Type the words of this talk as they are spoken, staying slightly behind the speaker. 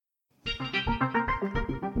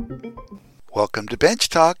Welcome to Bench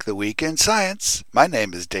Talk, the Week in Science. My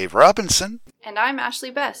name is Dave Robinson. And I'm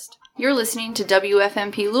Ashley Best. You're listening to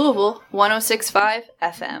WFMP Louisville 106.5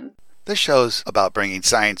 FM. The show's about bringing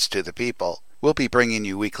science to the people. We'll be bringing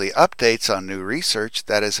you weekly updates on new research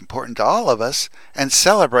that is important to all of us and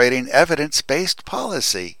celebrating evidence-based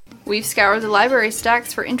policy. We've scoured the library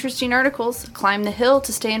stacks for interesting articles, climbed the hill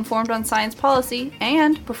to stay informed on science policy,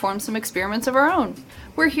 and performed some experiments of our own.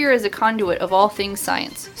 We're here as a conduit of all things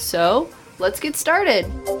science. So, let's get started.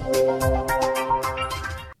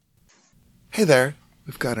 Hey there.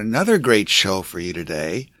 We've got another great show for you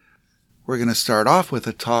today. We're going to start off with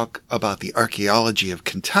a talk about the Archaeology of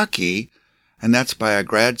Kentucky, and that's by a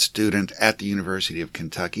grad student at the University of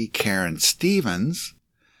Kentucky, Karen Stevens.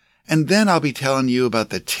 And then I'll be telling you about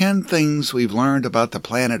the 10 things we've learned about the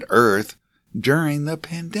planet Earth during the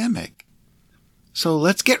pandemic. So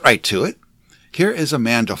let's get right to it. Here is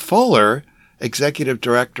Amanda Fuller, Executive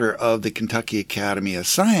Director of the Kentucky Academy of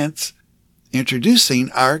Science,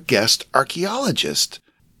 introducing our guest archaeologist.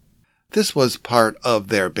 This was part of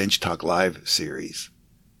their Bench Talk Live series.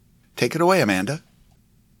 Take it away, Amanda.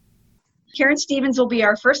 Karen Stevens will be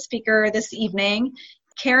our first speaker this evening.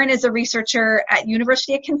 Karen is a researcher at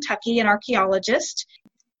University of Kentucky, an archaeologist.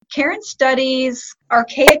 Karen studies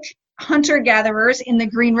archaic hunter-gatherers in the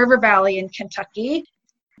Green River Valley in Kentucky.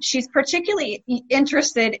 She's particularly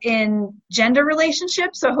interested in gender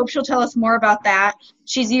relationships, so I hope she'll tell us more about that.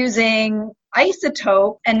 She's using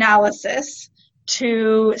isotope analysis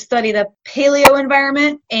to study the paleo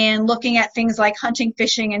environment and looking at things like hunting,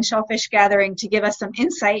 fishing, and shellfish gathering to give us some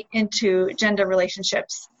insight into gender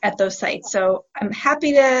relationships at those sites. So I'm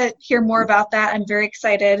happy to hear more about that. I'm very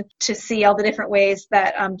excited to see all the different ways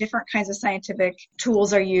that different kinds of scientific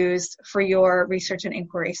tools are used for your research and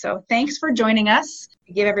inquiry. So thanks for joining us.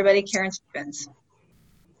 Give everybody Karen Stevens.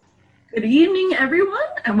 Good evening, everyone,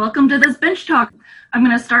 and welcome to this Bench Talk. I'm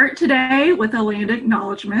going to start today with a land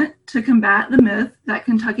acknowledgement to combat the myth that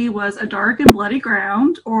Kentucky was a dark and bloody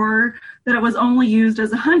ground or that it was only used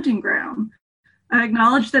as a hunting ground. I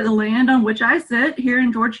acknowledge that the land on which I sit here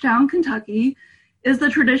in Georgetown, Kentucky, is the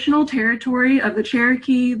traditional territory of the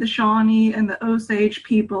Cherokee, the Shawnee, and the Osage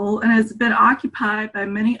people, and has been occupied by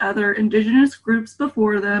many other indigenous groups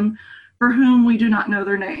before them for whom we do not know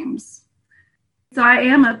their names. So I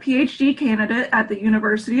am a PhD candidate at the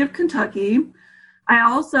University of Kentucky. I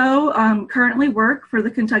also currently work for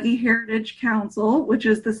the Kentucky Heritage Council, which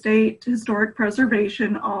is the state historic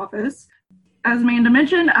preservation office. As Amanda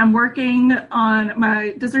mentioned, I'm working on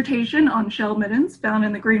my dissertation on shell middens found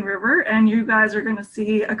in the Green River, and you guys are going to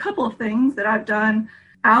see a couple of things that I've done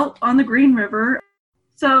out on the Green River.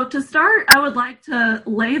 So to start, I would like to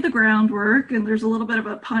lay the groundwork, and there's a little bit of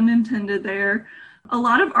a pun intended there. A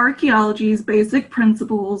lot of archaeology's basic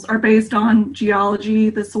principles are based on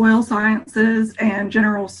geology, the soil sciences, and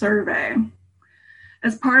general survey.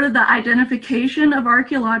 As part of the identification of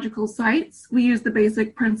archaeological sites, we use the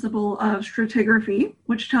basic principle of stratigraphy,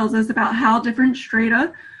 which tells us about how different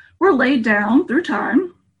strata were laid down through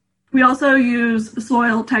time. We also use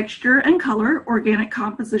soil texture and color, organic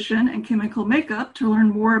composition, and chemical makeup to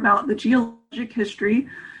learn more about the geologic history,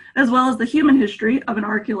 as well as the human history of an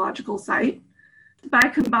archaeological site. By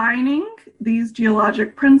combining these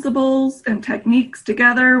geologic principles and techniques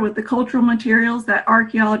together with the cultural materials that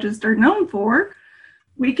archaeologists are known for,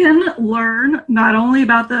 we can learn not only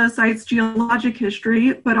about the site's geologic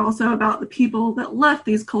history, but also about the people that left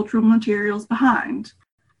these cultural materials behind.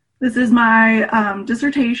 This is my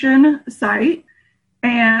dissertation site,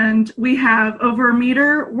 and we have over a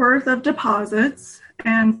meter worth of deposits.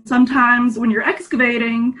 And sometimes when you're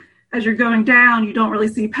excavating, as you're going down, you don't really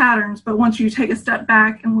see patterns, but once you take a step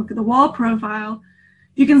back and look at the wall profile,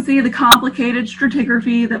 you can see the complicated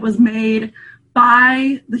stratigraphy that was made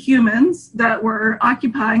by the humans that were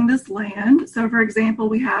occupying this land. So for example,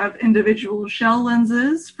 we have individual shell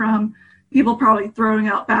lenses from people probably throwing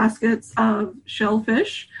out baskets of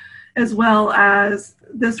shellfish, as well as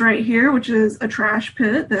this right here, which is a trash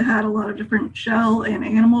pit that had a lot of different shell and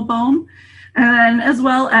animal bone. And then as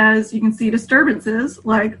well as you can see disturbances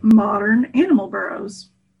like modern animal burrows.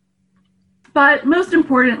 But most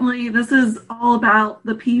importantly, this is all about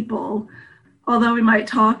the people. Although we might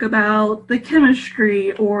talk about the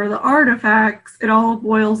chemistry or the artifacts, it all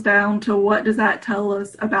boils down to what does that tell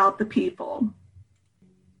us about the people.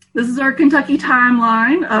 This is our Kentucky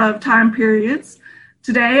timeline of time periods.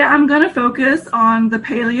 Today I'm going to focus on the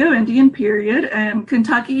Paleo-Indian period, and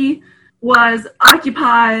Kentucky was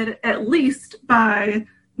occupied at least by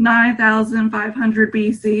 9,500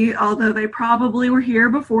 BC, although they probably were here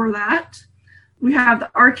before that. We have the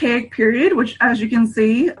Archaic period, which, as you can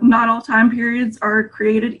see, not all time periods are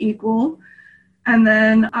created equal. And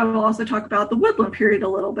then I will also talk about the woodland period a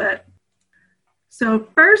little bit. So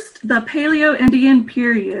first, the Paleo-Indian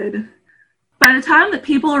period. By the time that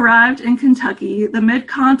people arrived in Kentucky, the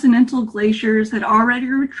mid-continental glaciers had already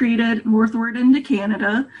retreated northward into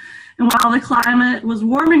Canada. And while the climate was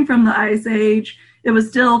warming from the Ice Age, it was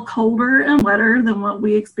still colder and wetter than what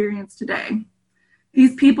we experience today.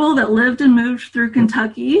 These people that lived and moved through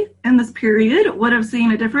Kentucky in this period would have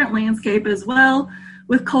seen a different landscape as well,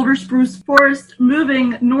 with colder spruce forest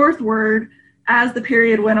moving northward as the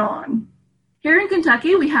period went on. Here in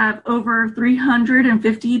Kentucky, we have over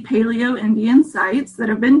 350 Paleo-Indian sites that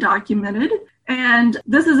have been documented. And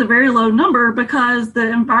this is a very low number because the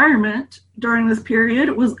environment during this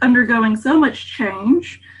period was undergoing so much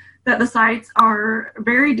change that the sites are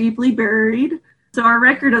very deeply buried. So our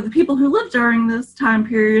record of the people who lived during this time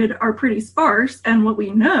period are pretty sparse. And what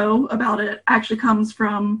we know about it actually comes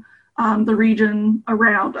from the region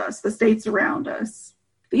around us, the states around us.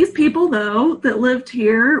 These people, though, that lived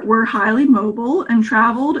here were highly mobile and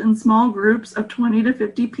traveled in small groups of 20 to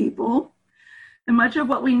 50 people. And much of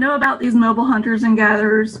what we know about these mobile hunters and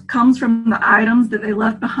gatherers comes from the items that they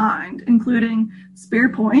left behind, including spear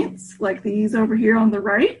points, like these over here on the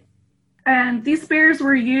right. And these spears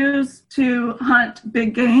were used to hunt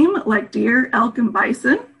big game like deer, elk, and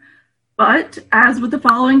bison. But as with the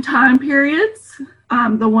following time periods,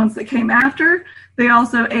 the ones that came after, they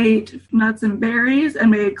also ate nuts and berries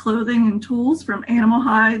and made clothing and tools from animal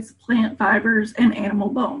hides, plant fibers, and animal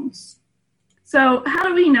bones. So how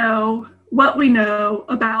do we know what we know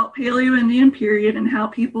about Paleo-Indian period and how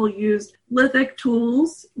people used lithic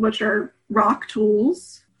tools, which are rock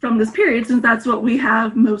tools, from this period, since that's what we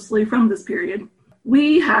have mostly from this period?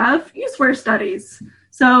 We have use-where studies.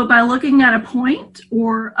 So by looking at a point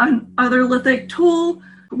or another lithic tool,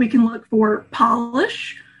 we can look for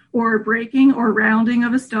polish or breaking or rounding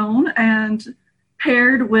of a stone, and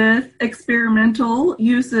paired with experimental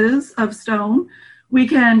uses of stone, we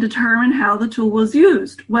can determine how the tool was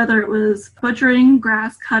used, whether it was butchering,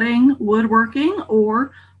 grass cutting, woodworking,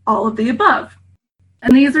 or all of the above.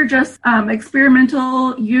 And these are just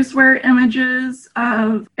experimental use-where images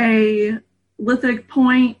of a lithic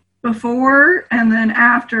point before and then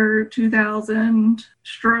after 2000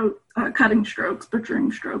 cutting strokes,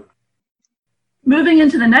 butchering stroke. Moving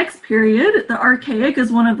into the next period, the Archaic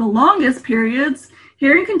is one of the longest periods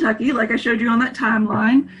here in Kentucky, like I showed you on that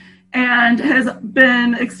timeline, and has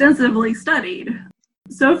been extensively studied.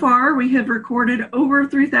 So far, we have recorded over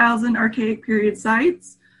 3,000 Archaic period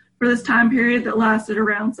sites for this time period that lasted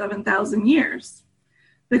around 7,000 years.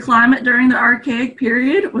 The climate during the Archaic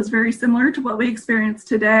period was very similar to what we experience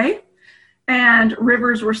today, and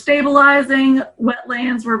rivers were stabilizing,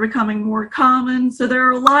 wetlands were becoming more common. So there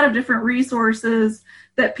are a lot of different resources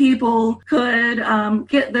that people could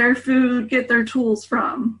get their food, get their tools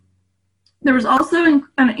from. There was also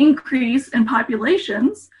an increase in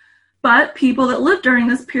populations, but people that lived during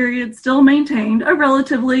this period still maintained a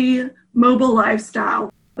relatively mobile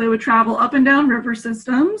lifestyle. They would travel up and down river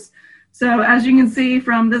systems. So as you can see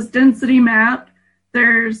from this density map,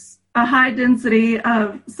 there's a high density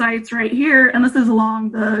of sites right here, and this is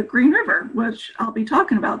along the Green River, which I'll be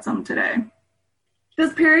talking about some today.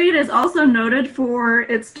 This period is also noted for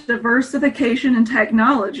its diversification in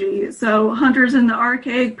technology. So hunters in the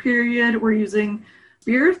Archaic period were using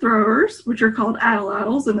spear throwers, which are called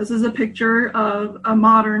atlatls, and this is a picture of a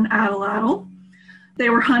modern atlatl. They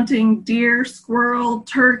were hunting deer, squirrel,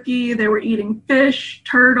 turkey. They were eating fish,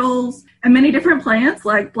 turtles, and many different plants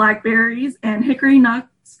like blackberries and hickory nuts.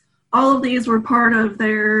 All of these were part of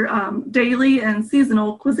their daily and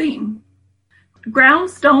seasonal cuisine. Ground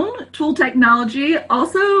stone tool technology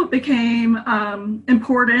also became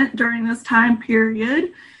important during this time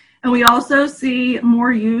period. And we also see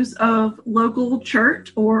more use of local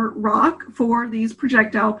chert or rock for these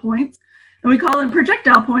projectile points. And we call them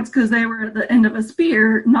projectile points because they were at the end of a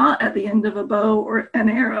spear, not at the end of a bow or an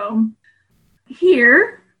arrow.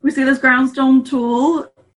 Here, we see this ground stone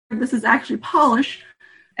tool. This is actually polish.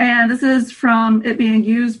 And this is from it being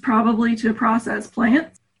used probably to process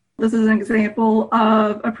plants. This is an example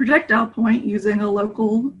of a projectile point using a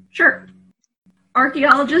local chert.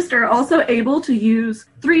 Archaeologists are also able to use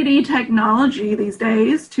 3D technology these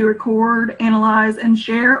days to record, analyze, and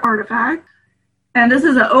share artifacts. And this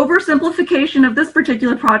is an oversimplification of this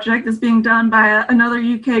particular project that's being done by another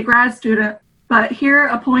UK grad student. But here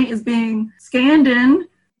a point is being scanned in,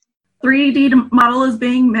 3D model is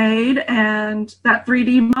being made, and that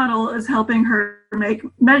 3D model is helping her make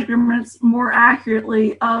measurements more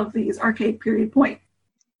accurately of these Archaic period points.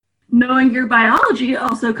 Knowing your biology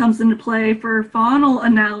also comes into play for faunal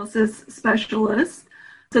analysis specialists.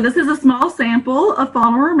 So this is a small sample of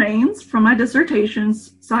faunal remains from my dissertation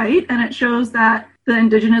site, and it shows that the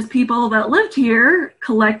indigenous people that lived here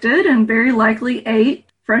collected and very likely ate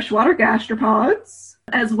freshwater gastropods,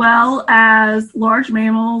 as well as large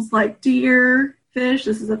mammals like deer, fish,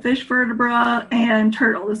 this is a fish vertebra, and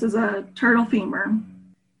turtle, this is a turtle femur.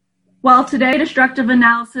 While today destructive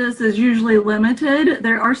analysis is usually limited,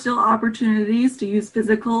 there are still opportunities to use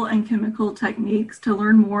physical and chemical techniques to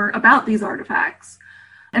learn more about these artifacts.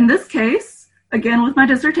 In this case, again with my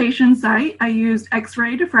dissertation site, I used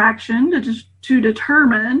X-ray diffraction to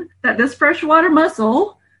determine that this freshwater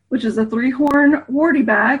mussel, which is a three-horn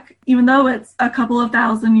wartyback, even though it's a couple of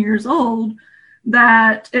thousand years old,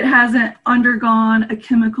 that it hasn't undergone a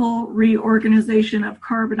chemical reorganization of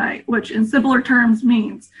carbonate, which in simpler terms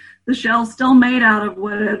means the shell's still made out of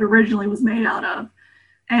what it originally was made out of.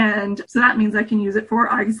 And so that means I can use it for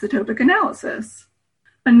isotopic analysis.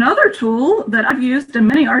 Another tool that I've used and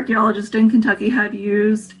many archaeologists in Kentucky have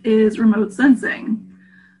used is remote sensing.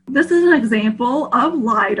 This is an example of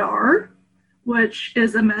LIDAR, which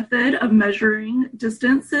is a method of measuring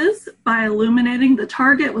distances by illuminating the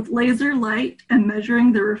target with laser light and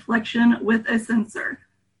measuring the reflection with a sensor.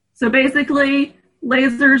 So basically,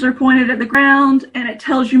 lasers are pointed at the ground and it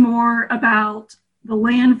tells you more about the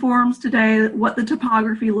landforms today, what the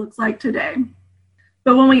topography looks like today.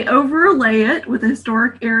 But when we overlay it with a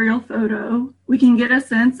historic aerial photo, we can get a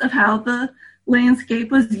sense of how the landscape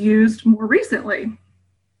was used more recently.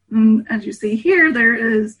 And as you see here, there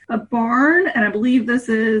is a barn, and I believe this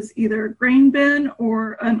is either a grain bin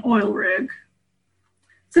or an oil rig.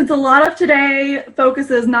 Since a lot of today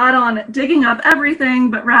focuses not on digging up everything,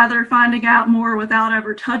 but rather finding out more without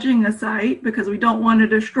ever touching a site, because we don't want to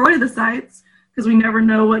destroy the sites, because we never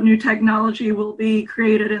know what new technology will be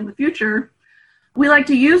created in the future, we like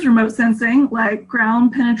to use remote sensing like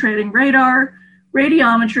ground penetrating radar,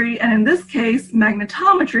 radiometry, and in this case,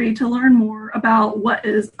 magnetometry to learn more about what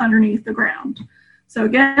is underneath the ground. So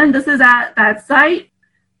again, this is at that site.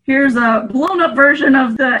 Here's a blown up version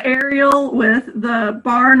of the aerial with the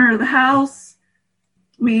barn or the house.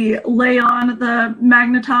 We lay on the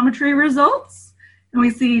magnetometry results and we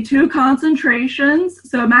see two concentrations.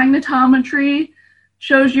 So magnetometry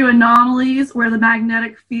shows you anomalies where the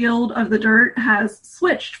magnetic field of the dirt has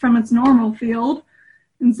switched from its normal field.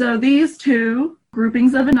 And so these two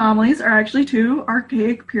groupings of anomalies are actually two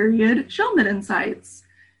Archaic period shell midden sites.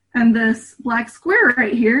 And this black square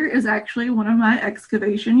right here is actually one of my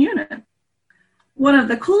excavation units. One of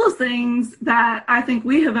the coolest things that I think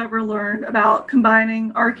we have ever learned about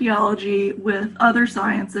combining archaeology with other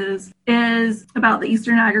sciences is about the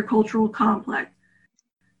Eastern Agricultural Complex.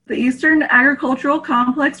 The Eastern Agricultural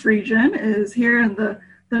Complex region is here in the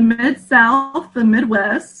Mid-South, the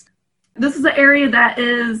Midwest. This is an area that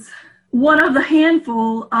is one of the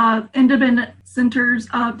handful of independent centers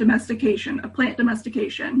of domestication, of plant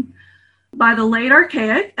domestication. By the late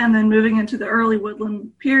Archaic and then moving into the early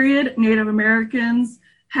woodland period, Native Americans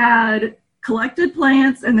had collected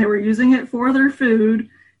plants and they were using it for their food,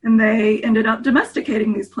 and they ended up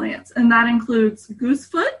domesticating these plants. And that includes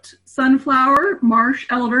goosefoot, sunflower, marsh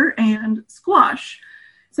elder, and squash.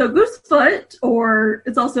 So goosefoot, or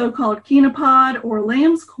it's also called quinupod or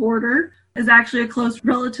lamb's quarter, is actually a close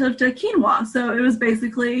relative to quinoa. So it was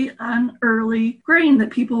basically an early grain that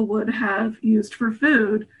people would have used for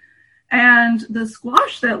food. And the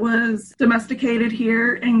squash that was domesticated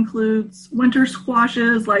here includes winter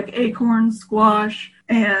squashes like acorn squash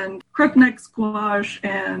and crookneck squash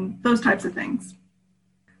and those types of things.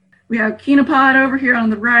 We have quinupod over here on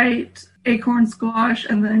the right, acorn squash,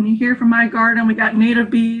 and then here from my garden we got native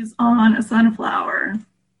bees on a sunflower.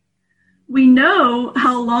 We know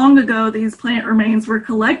how long ago these plant remains were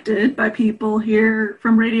collected by people here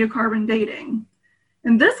from radiocarbon dating.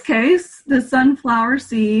 In this case, the sunflower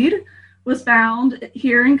seed was found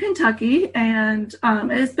here in Kentucky, and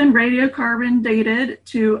it's been radiocarbon dated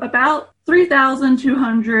to about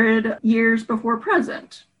 3,200 years before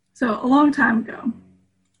present, so a long time ago.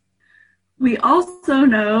 We also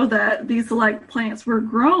know that these select plants were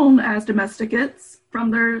grown as domesticates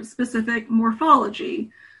from their specific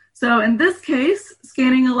morphology. So in this case,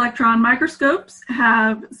 scanning electron microscopes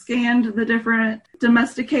have scanned the different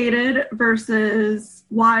domesticated versus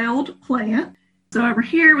wild plant. So over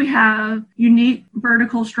here we have unique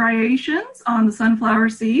vertical striations on the sunflower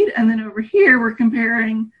seed, and then over here we're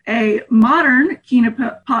comparing a modern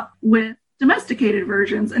quinupod with domesticated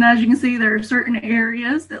versions. And as you can see, there are certain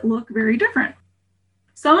areas that look very different.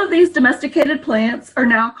 Some of these domesticated plants are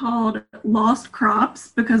now called lost crops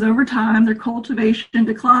because over time their cultivation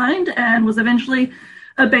declined and was eventually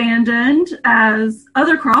abandoned as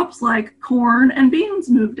other crops like corn and beans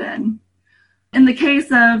moved in. In the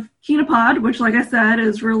case of quinopod, which, like I said,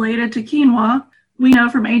 is related to quinoa, we know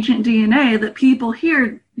from ancient DNA that people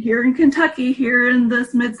here in Kentucky, here in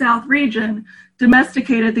this Mid-South region,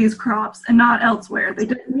 domesticated these crops and not elsewhere. They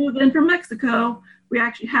didn't move in from Mexico. We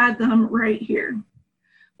actually had them right here.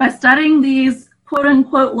 By studying these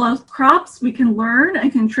quote-unquote lost crops, we can learn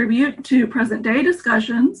and contribute to present-day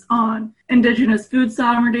discussions on indigenous food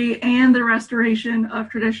sovereignty and the restoration of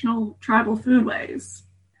traditional tribal foodways.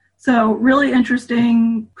 So really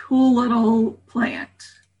interesting, cool little plant.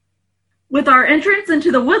 With our entrance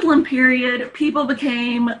into the woodland period, people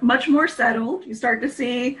became much more settled. You start to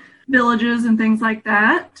see villages and things like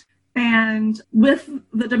that. And with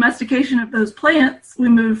the domestication of those plants, we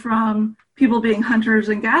move from people being hunters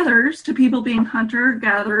and gatherers to people being hunter,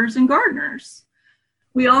 gatherers, and gardeners.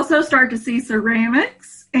 We also start to see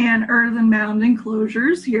ceramics and earthen mound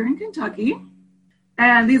enclosures here in Kentucky.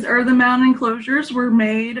 And these earthen mound enclosures were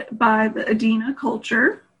made by the Adena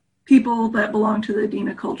culture, people that belong to the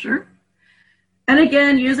Adena culture. And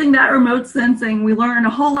again, using that remote sensing, we learn a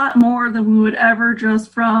whole lot more than we would ever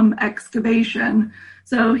just from excavation.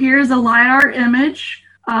 So here's a LiDAR image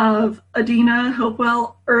of Adena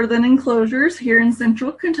Hopewell earthen enclosures here in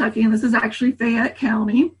central Kentucky, and this is actually Fayette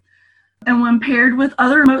County. And when paired with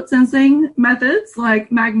other remote sensing methods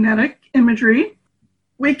like magnetic imagery,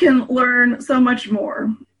 we can learn so much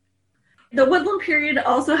more. The woodland period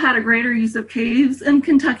also had a greater use of caves in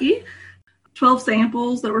Kentucky. 12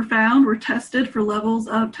 samples that were found were tested for levels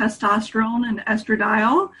of testosterone and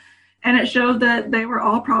estradiol, and it showed that they were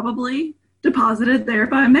all probably deposited there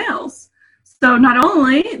by males. So not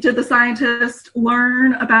only did the scientists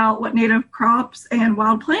learn about what native crops and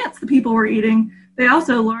wild plants the people were eating, they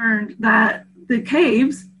also learned that the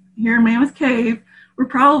caves here in Mammoth Cave were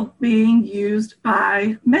probably being used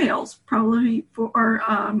by males, probably for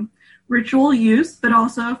ritual use, but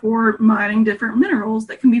also for mining different minerals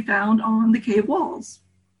that can be found on the cave walls.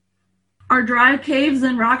 Our dry caves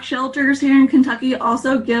and rock shelters here in Kentucky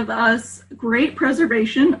also give us great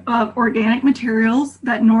preservation of organic materials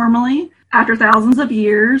that normally, after thousands of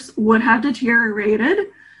years, would have deteriorated.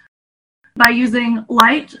 By using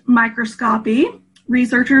light microscopy,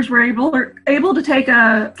 researchers were able to take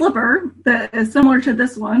a slipper that is similar to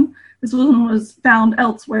this one. This one was found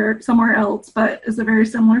somewhere else, but is a very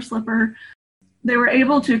similar slipper. They were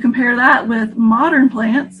able to compare that with modern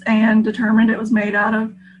plants and determined it was made out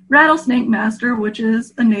of rattlesnake master, which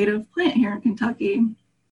is a native plant here in Kentucky.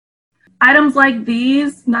 Items like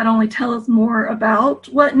these not only tell us more about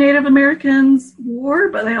what Native Americans wore,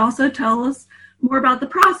 but they also tell us more about the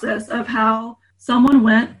process of how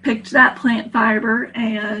someone picked that plant fiber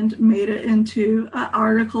and made it into an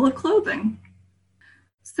article of clothing.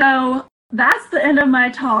 So that's the end of my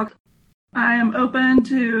talk. I am open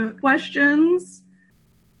to questions.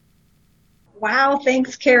 Wow,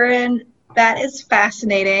 thanks, Karen. That is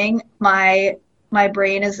fascinating. My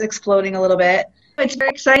brain is exploding a little bit. It's very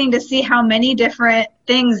exciting to see how many different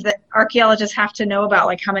things that archaeologists have to know about,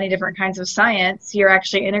 like how many different kinds of science you're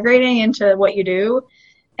actually integrating into what you do.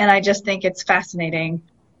 And I just think it's fascinating.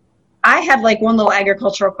 I have one little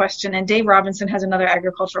agricultural question, and Dave Robinson has another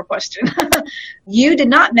agricultural question. You did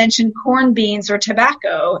not mention corn, beans, or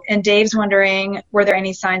tobacco, and Dave's wondering, were there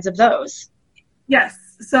any signs of those? Yes.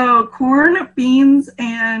 So corn, beans,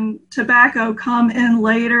 and tobacco come in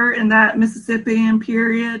later in that Mississippian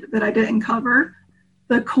period that I didn't cover.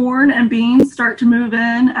 The corn and beans start to move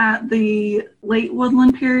in at the late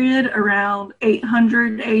woodland period around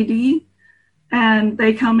 800 AD. And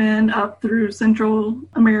they come in up through Central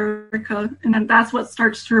America, and then that's what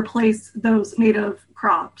starts to replace those native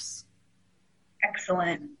crops.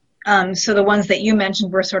 Excellent. So the ones that you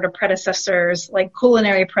mentioned were sort of predecessors, like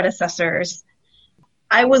culinary predecessors.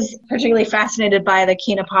 I was particularly fascinated by the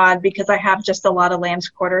quinopod because I have just a lot of lamb's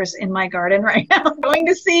quarters in my garden right now going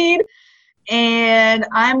to seed. And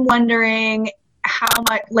I'm wondering how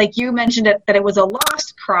much, like you mentioned that it was a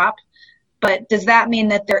lost crop, but does that mean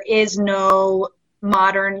that there is no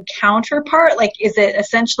modern counterpart? Like, is it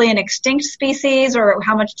essentially an extinct species, or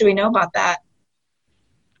how much do we know about that?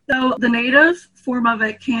 So the native form of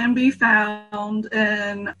it can be found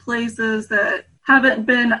in places that haven't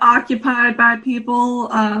been occupied by people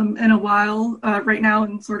in a while. Right now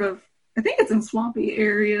in I think it's in swampy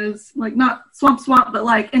areas, like not swamp, but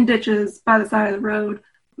like in ditches by the side of the road.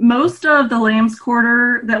 Most of the lamb's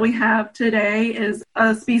quarter that we have today is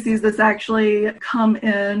a species that's actually come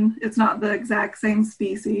in. It's not the exact same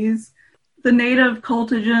species. The native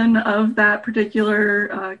cultigen of that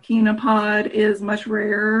particular quinopod is much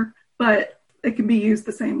rarer, but it can be used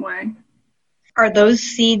the same way. Are those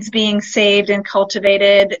seeds being saved and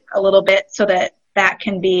cultivated a little bit so that that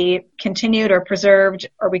can be continued or preserved,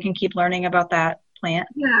 or we can keep learning about that plant?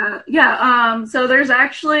 Yeah. So there's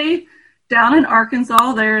actually, down in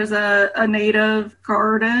Arkansas, there's a native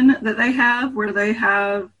garden that they have where they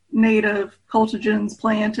have native cultigens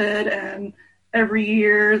planted, and every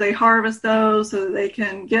year they harvest those so that they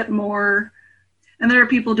can get more. And there are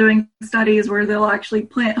people doing studies where they'll actually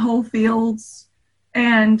plant whole fields,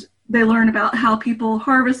 and they learn about how people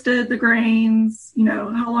harvested the grains,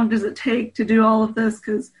 how long does it take to do all of this,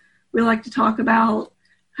 because we like to talk about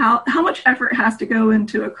how much effort has to go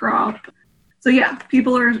into a crop. So yeah,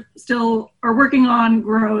 people are working on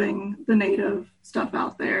growing the native stuff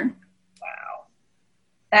out there. Wow.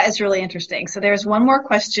 That is really interesting. So there's one more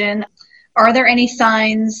question. Are there any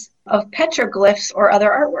signs of petroglyphs or other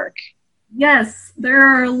artwork? Yes, there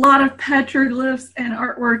are a lot of petroglyphs and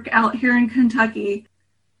artwork out here in Kentucky.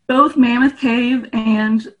 Both Mammoth Cave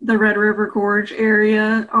and the Red River Gorge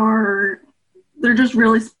area they're just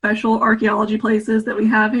really special archaeology places that we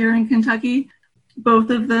have here in Kentucky. Both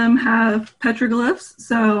of them have petroglyphs.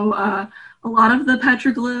 So a lot of the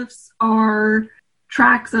petroglyphs are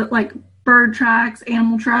tracks, like bird tracks,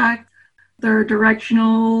 animal tracks. They're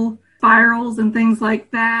directional spirals and things like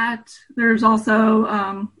that. There's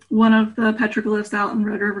also one of the petroglyphs out in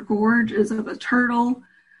Red River Gorge is of a turtle.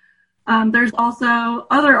 There's also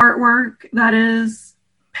other artwork that is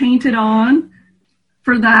painted on.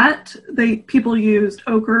 For that, people used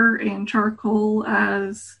ochre and charcoal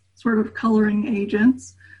as sort of coloring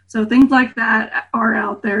agents. So things like that are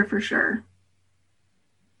out there for sure.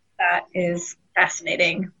 That is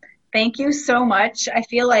fascinating. Thank you so much. I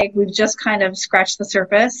feel like we've just kind of scratched the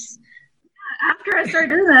surface. After I started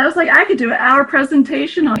doing that, I was like, I could do an hour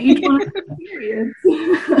presentation on each one of the periods.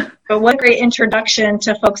 But what a great introduction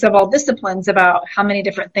to folks of all disciplines about how many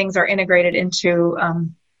different things are integrated into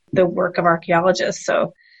the work of archaeologists.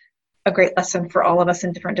 So a great lesson for all of us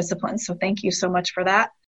in different disciplines. So thank you so much for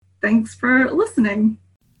that. Thanks for listening.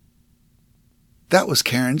 That was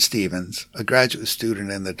Karen Stevens, a graduate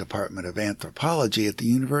student in the Department of Anthropology at the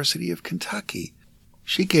University of Kentucky.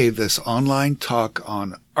 She gave this online talk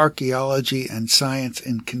on archaeology and science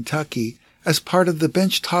in Kentucky as part of the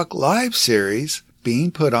Bench Talk Live series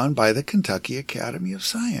being put on by the Kentucky Academy of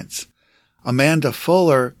Science. Amanda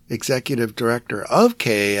Fuller, Executive Director of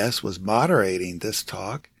KAS, was moderating this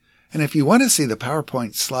talk. And if you want to see the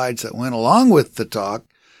PowerPoint slides that went along with the talk,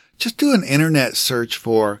 just do an internet search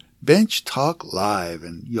for Bench Talk Live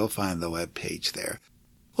and you'll find the web page there.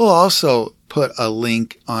 We'll also put a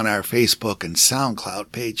link on our Facebook and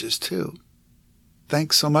SoundCloud pages too.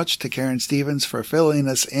 Thanks so much to Karen Stevens for filling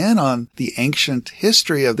us in on the ancient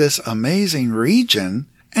history of this amazing region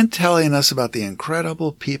and telling us about the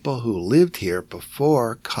incredible people who lived here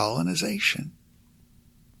before colonization.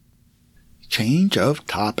 Change of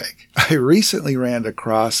topic. I recently ran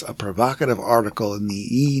across a provocative article in the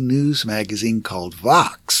E! News magazine called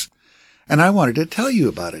Vox, and I wanted to tell you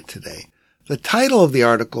about it today. The title of the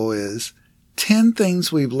article is 10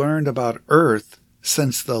 Things We've Learned About Earth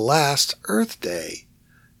Since the Last Earth Day.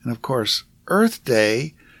 And of course, Earth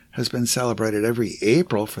Day has been celebrated every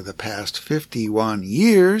April for the past 51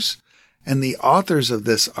 years, and the authors of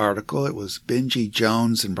this article, it was Benji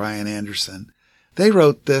Jones and Brian Anderson, they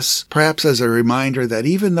wrote this perhaps as a reminder that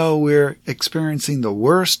even though we're experiencing the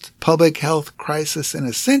worst public health crisis in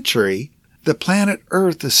a century, the planet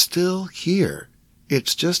Earth is still here.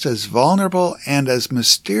 It's just as vulnerable and as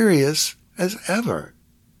mysterious as ever.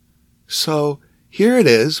 So here it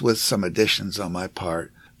is, with some additions on my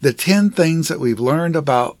part, the 10 things that we've learned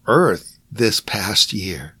about Earth this past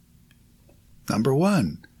year. Number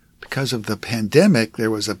 1, because of the pandemic, there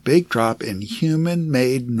was a big drop in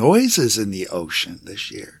human-made noises in the ocean this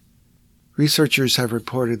year. Researchers have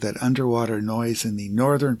reported that underwater noise in the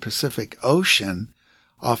northern Pacific Ocean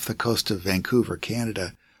off the coast of Vancouver,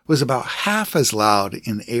 Canada, was about half as loud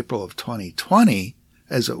in April of 2020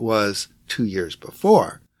 as it was 2 years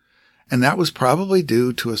before. And that was probably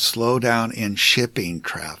due to a slowdown in shipping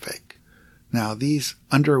traffic. Now, these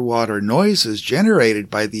underwater noises generated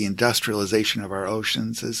by the industrialization of our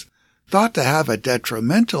oceans is thought to have a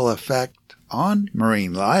detrimental effect on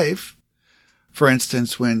marine life. For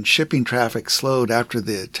instance, when shipping traffic slowed after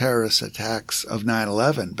the terrorist attacks of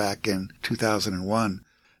 9/11 back in 2001,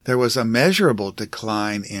 there was a measurable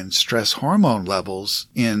decline in stress hormone levels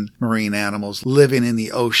in marine animals living in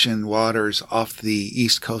the ocean waters off the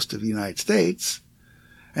east coast of the United States.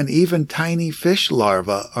 And even tiny fish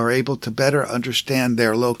larvae are able to better understand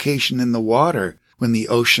their location in the water when the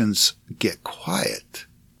oceans get quiet.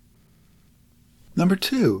 Number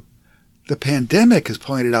 2, The pandemic has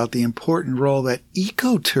pointed out the important role that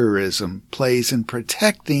ecotourism plays in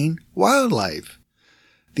protecting wildlife.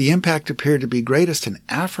 The impact appeared to be greatest in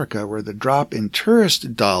Africa, where the drop in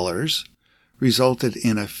tourist dollars resulted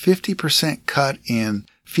in a 50% cut in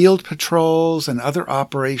field patrols and other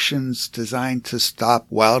operations designed to stop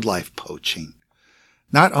wildlife poaching.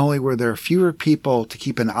 Not only were there fewer people to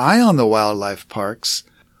keep an eye on the wildlife parks,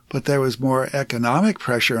 but there was more economic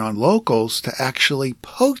pressure on locals to actually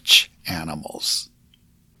poach animals.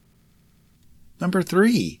 Number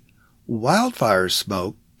 3, wildfire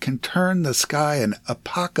smoke can turn the sky an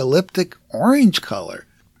apocalyptic orange color.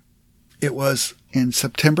 It was in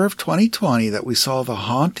September of 2020 that we saw the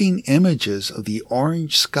haunting images of the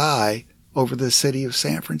orange sky over the city of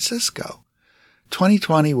San Francisco.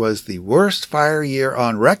 2020 was the worst fire year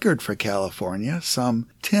on record for California, some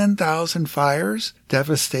 10,000 fires,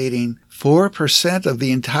 devastating 4% of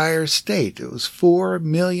the entire state. It was 4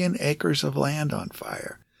 million acres of land on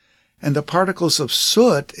fire. And the particles of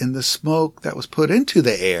soot in the smoke that was put into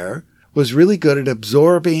the air was really good at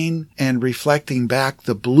absorbing and reflecting back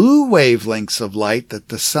the blue wavelengths of light that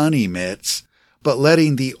the sun emits, but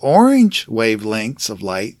letting the orange wavelengths of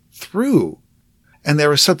light through. And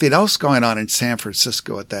there was something else going on in San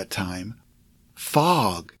Francisco at that time.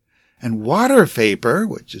 Fog and water vapor,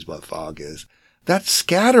 which is what fog is, that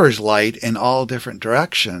scatters light in all different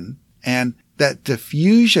directions, and that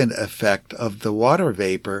diffusion effect of the water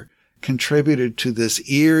vapor contributed to this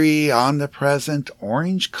eerie, omnipresent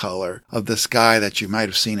orange color of the sky that you might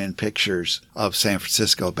have seen in pictures of San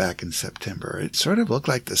Francisco back in September. It sort of looked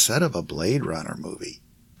like the set of a Blade Runner movie.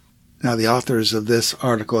 Now, the authors of this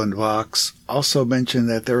article in Vox also mentioned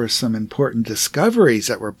that there were some important discoveries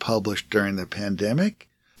that were published during the pandemic.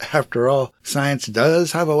 After all, science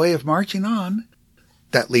does have a way of marching on.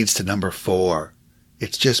 That leads to number 4.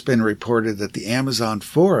 It's just been reported that the Amazon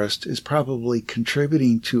forest is probably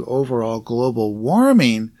contributing to overall global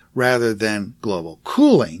warming rather than global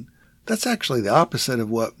cooling. That's actually the opposite of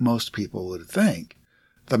what most people would think.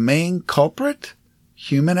 The main culprit?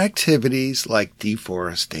 Human activities like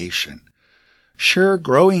deforestation. Sure,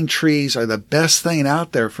 growing trees are the best thing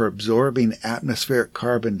out there for absorbing atmospheric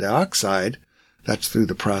carbon dioxide. That's through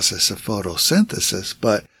the process of photosynthesis.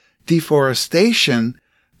 But deforestation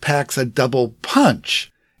packs a double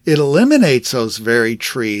punch. It eliminates those very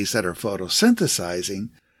trees that are photosynthesizing,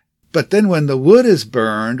 but then when the wood is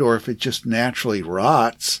burned, or if it just naturally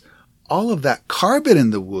rots, all of that carbon in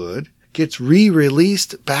the wood gets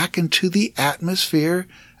re-released back into the atmosphere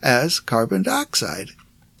as carbon dioxide.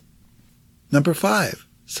 Number 5,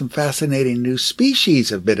 some fascinating new species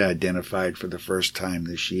have been identified for the first time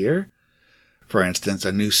this year. For instance,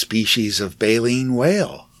 a new species of baleen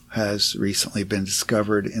whale has recently been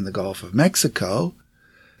discovered in the Gulf of Mexico.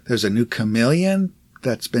 There's a new chameleon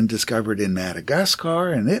that's been discovered in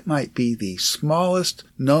Madagascar, and it might be the smallest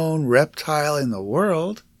known reptile in the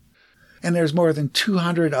world. And there's more than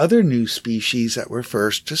 200 other new species that were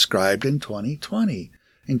first described in 2020,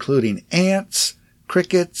 including ants,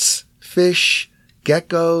 crickets, fish,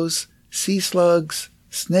 geckos, sea slugs,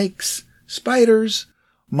 snakes, spiders,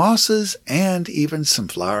 mosses, and even some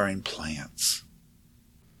flowering plants.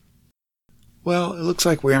 Well, it looks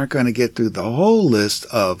like we aren't going to get through the whole list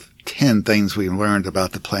of 10 things we learned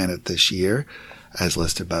about the planet this year, as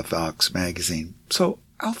listed by Vox magazine. So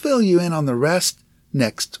I'll fill you in on the rest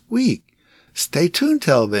next week. Stay tuned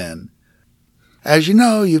till then. As you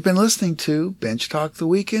know, you've been listening to Bench Talk, the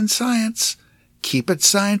Week in Science. Keep it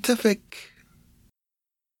scientific.